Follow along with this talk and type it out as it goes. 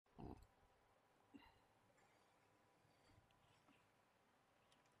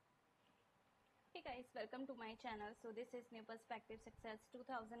Hey guys, welcome to my channel. So this is New Perspective Success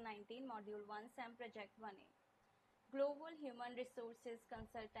 2019 Module 1 SAM Project 1A. Global Human Resources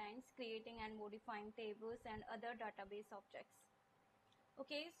Consultants Creating and Modifying Tables and Other Database Objects.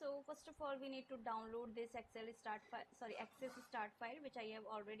 Okay, so first of all we need to download this Access start file which I have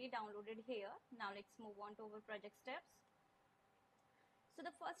already downloaded here. Now let's move on to our project steps. So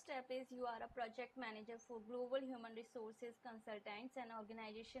the first step is you are a project manager for Global Human Resources Consultants, an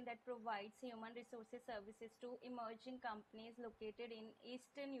organization that provides human resources services to emerging companies located in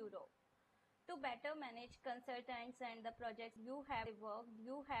Eastern Europe. To better manage consultants and the projects you have worked,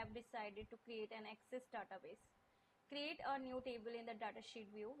 you have decided to create an Access database. Create a new table in the Datasheet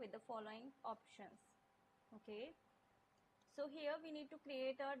View with the following options. Okay. So here we need to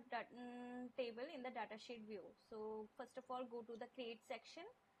create a table in the Datasheet View. So first of all go to the create section,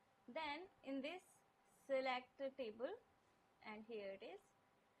 then in this select the table and here it is.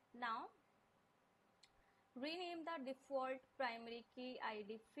 Now rename the default primary key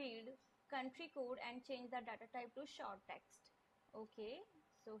ID field country code and change the data type to short text. Okay,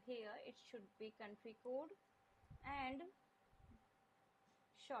 so here it should be country code and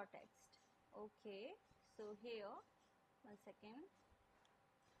short text. Okay, so here one second.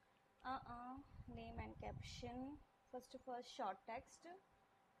 Name and caption. First of all, short text.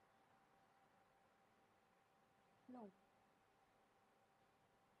 No.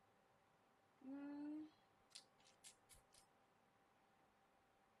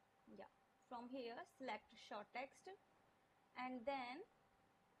 Yeah. From here, select short text, and then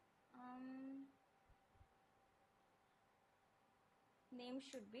name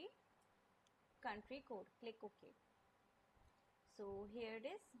should be country code. Click OK. So here it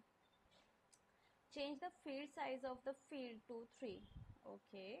is. Change the field size of the field to 3.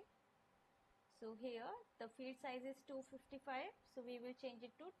 Okay. So here the field size is 255. So we will change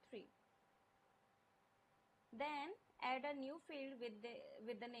it to 3. Then add a new field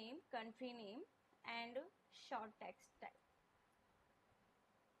with the name country name and short text type.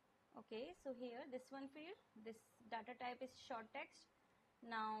 Okay. So here this one field, this data type is short text.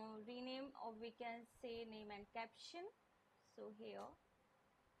 Now rename, or we can say name and caption. So here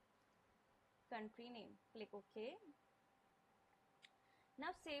country name. Click OK.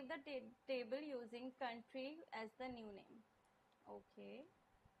 Now save the table using country as the new name. Okay.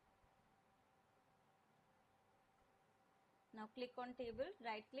 Now click on table,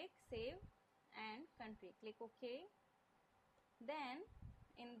 right click, save and country. Click OK. Then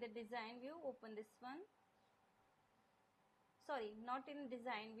in the design view, open this one. Sorry, not in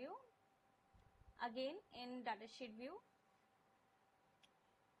design view. Again in Datasheet View.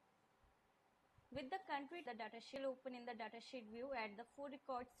 With the country, the datasheet will open in the Datasheet View. Add the 4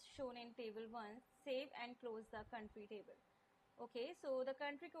 records shown in table 1. Save and close the country table. Okay, so the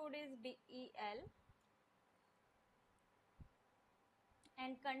country code is BEL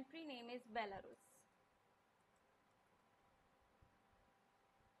and country name is Belarus.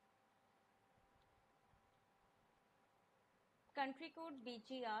 Country code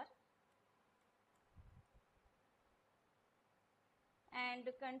BGR and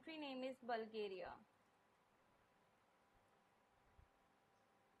country name is Bulgaria.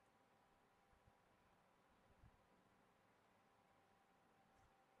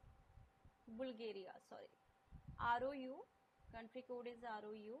 Bulgaria, sorry. ROU, country code is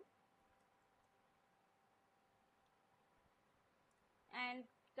ROU. And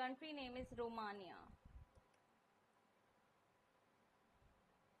country name is Romania.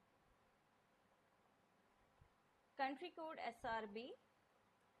 Country code SRB.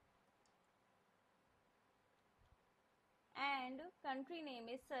 And country name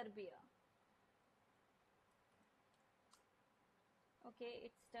is Serbia. Okay,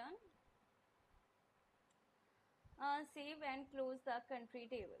 it's done. Save and close the country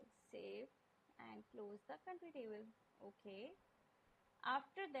table. Save and close the country table. Okay.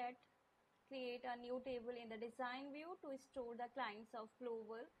 After that, create a new table in the design view to store the clients of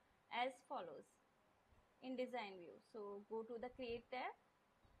Global as follows. In design view, so go to the create tab.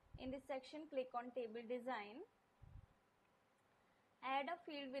 In this section, click on table design. Add a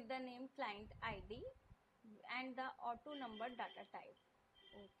field with the name client ID and the auto number data type.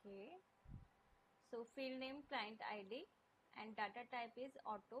 Okay. So field name client ID and data type is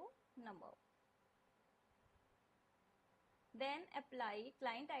auto number. Then apply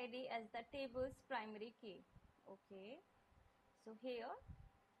client ID as the table's primary key. Okay. So here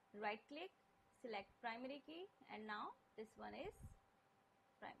right click, select primary key, and now this one is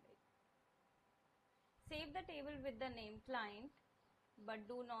primary. Save the table with the name client but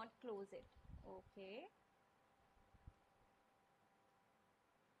do not close it. Okay.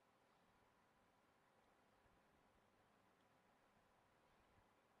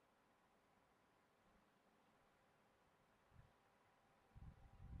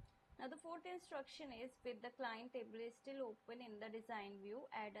 Now the fourth instruction is, with the client table is still open in the design view,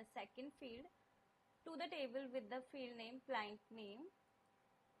 add a second field to the table with the field name client name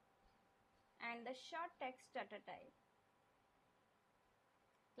and the short text data type.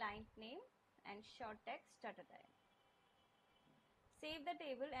 Client name and short text data type. Save the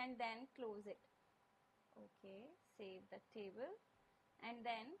table and then close it. Okay, save the table and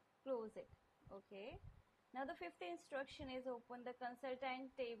then close it. Okay. Now the fifth instruction is, open the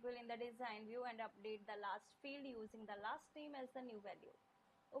consultant table in the design view and update the last field using the last name as the new value.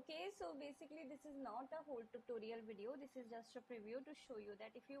 Okay, so basically this is not a whole tutorial video. This is just a preview to show you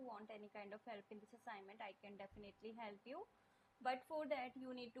that if you want any kind of help in this assignment, I can definitely help you. But for that,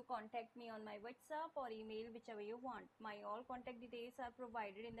 you need to contact me on my WhatsApp or email, whichever you want. My all contact details are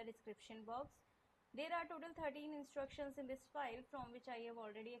provided in the description box. There are total 13 instructions in this file, from which I have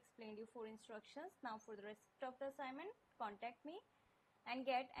already explained you 4 instructions. Now for the rest of the assignment, contact me and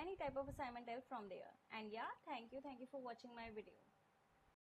get any type of assignment help from there. And yeah, thank you for watching my video.